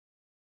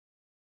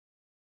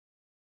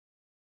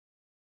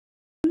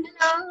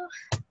Uh,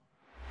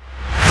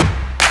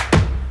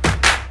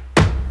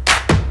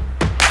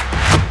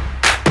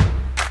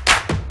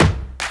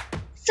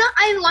 So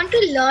I want to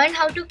learn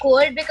how to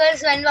code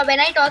because when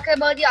I talk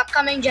about the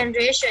upcoming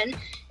generation,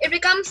 it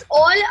becomes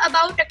all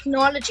about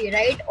technology,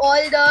 right?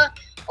 All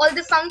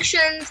the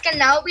functions can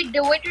now be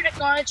devoted to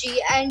technology,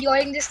 and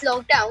during this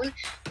lockdown,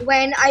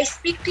 when I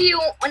speak to you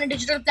on a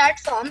digital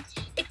platform,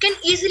 it can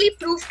easily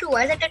prove to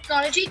us that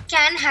technology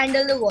can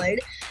handle the world.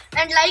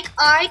 And like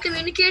I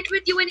communicate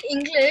with you in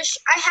English,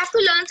 I have to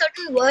learn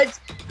certain words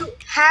to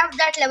have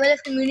that level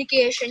of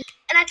communication.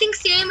 And I think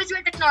same is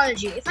with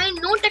technology. If I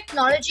know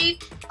technology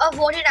of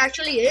what it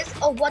actually is,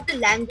 or what the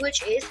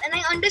language is, and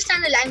I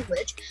understand the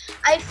language,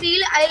 I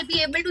feel I'll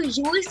be able to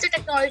use the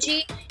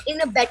technology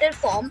in a better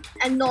form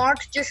and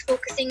not just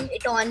focusing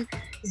it on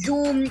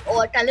Zoom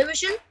or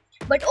television,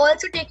 but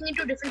also taking it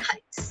to different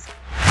heights.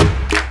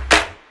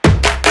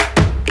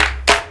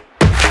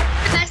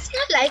 The best thing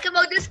I like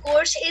about this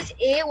course is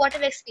what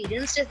I've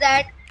experienced is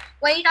that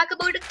when you talk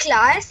about a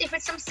class, if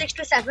it's from 6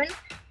 to 7,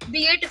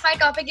 be it if my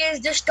topic is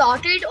just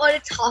started or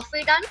it's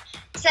halfway done,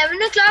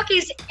 7 o'clock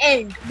is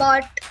end.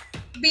 But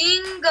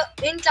being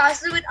in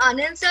classes with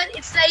Anand sir,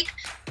 it's like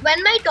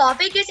when my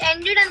topic is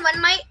ended and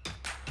when my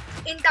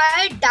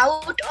entire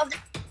doubt of the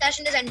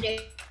session is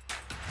ended,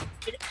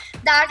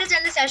 that is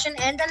when the session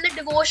ends, and the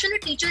devotion the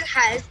teacher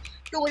has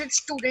towards its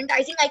student,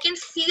 I think I can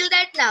feel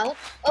that now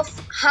of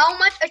how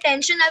much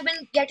attention I've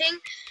been getting,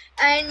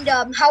 and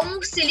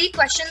how silly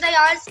questions I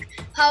ask,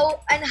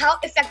 how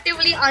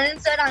effectively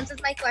Anand sir answers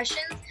my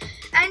questions.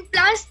 And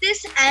plus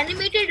this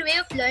animated way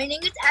of learning,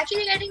 it's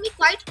actually getting me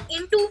quite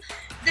into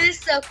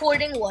this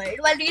coding world.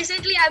 Well,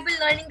 recently I've been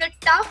learning the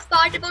tough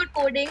part about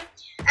coding.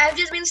 I've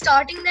just been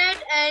starting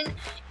that, and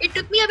it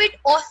took me a bit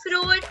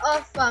off-road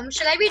of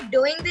shall I be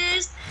doing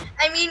this?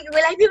 I mean,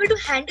 will I be able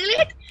to handle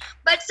it?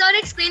 But sir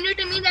explained it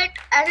to me that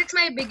as it's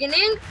my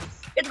beginning,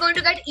 it's going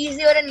to get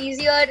easier and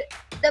easier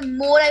the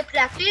more I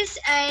practice,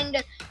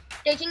 and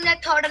taking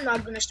that thought, I'm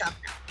not going to stop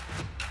now.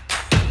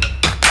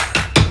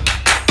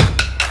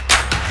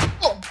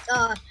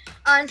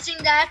 Answering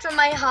that from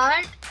my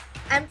heart,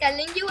 I'm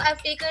telling you,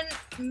 I've taken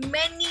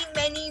many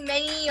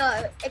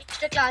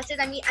extra classes.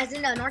 I mean, as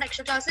in not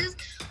extra classes,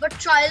 but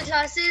trial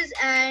classes,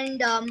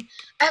 and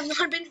I've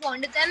not been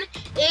fond of them.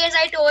 As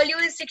I told you,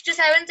 is 6 to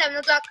 7, 7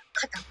 o'clock,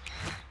 khatam.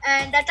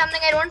 And that's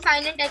something I don't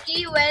find in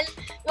Tekie. Well,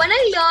 when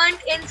I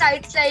learned in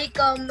sites like,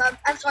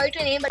 I'm sorry to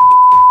name,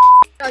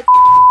 but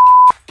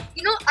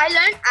I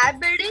learned app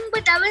building,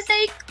 but that was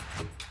like,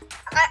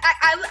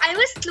 I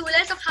was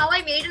clueless of how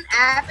I made an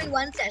app in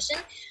one session,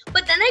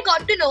 but then I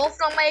got to know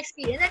from my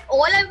experience that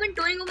all I've been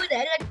doing over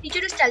there, that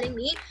teacher is telling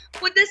me,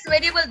 put this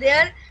variable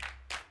there,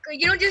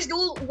 just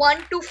do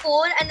 1 to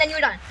 4 and then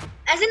you're done.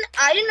 As in,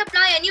 I didn't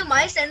apply any of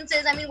my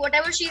senses. I mean,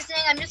 whatever she's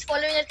saying, I'm just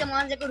following her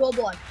commands like a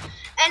robot.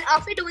 And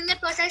after doing that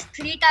process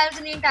 3 times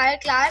in the entire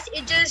class,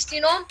 it just,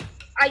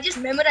 I just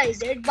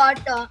memorized it. But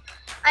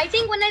I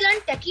think when I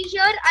learned Tekie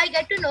here, I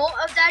get to know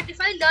of that if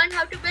I learn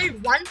how to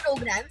build one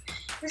program,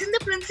 using the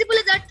principle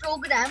of that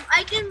program,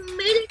 I can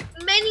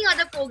build many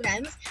other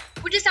programs,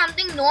 which is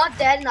something not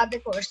there in other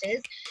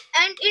courses.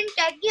 And in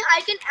Tekie,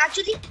 I can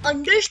actually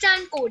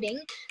understand coding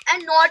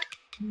and not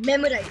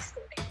memorize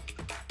coding.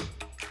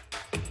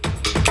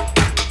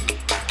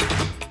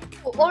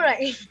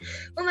 Alright.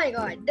 Oh my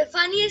god. The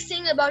funniest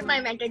thing about my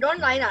mentor, don't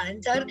mind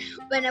Anand sir,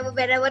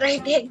 wherever I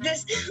take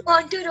this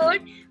onto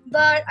road,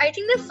 but I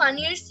think the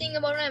funniest thing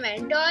about my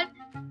mentor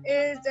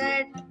is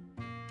that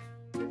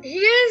he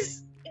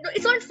is,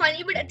 it's not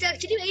funny, but it's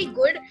actually very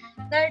good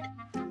that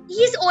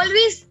he's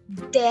always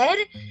there.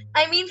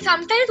 I mean,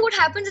 sometimes what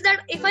happens is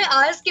that if I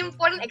ask him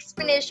for an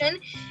explanation,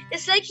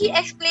 it's like he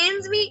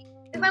explains me.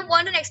 If I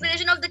want an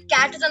explanation of the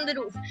cat is on the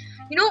roof,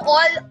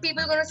 all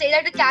people are going to say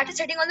that the cat is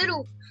sitting on the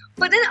roof.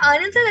 But then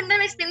Anand sir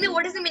sometimes explains me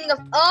what is the meaning of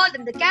earth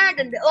and the cat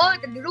and the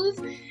earth and the roof.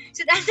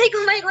 So that's like,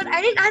 oh my god,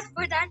 I didn't ask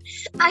for that.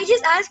 I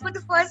just asked for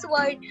the first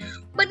word.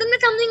 But then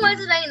there's something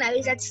else very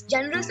nice. That's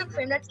generous of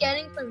him. That's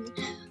caring for me.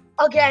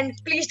 Again,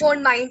 please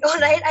don't mind.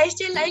 Alright, I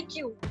still like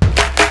you.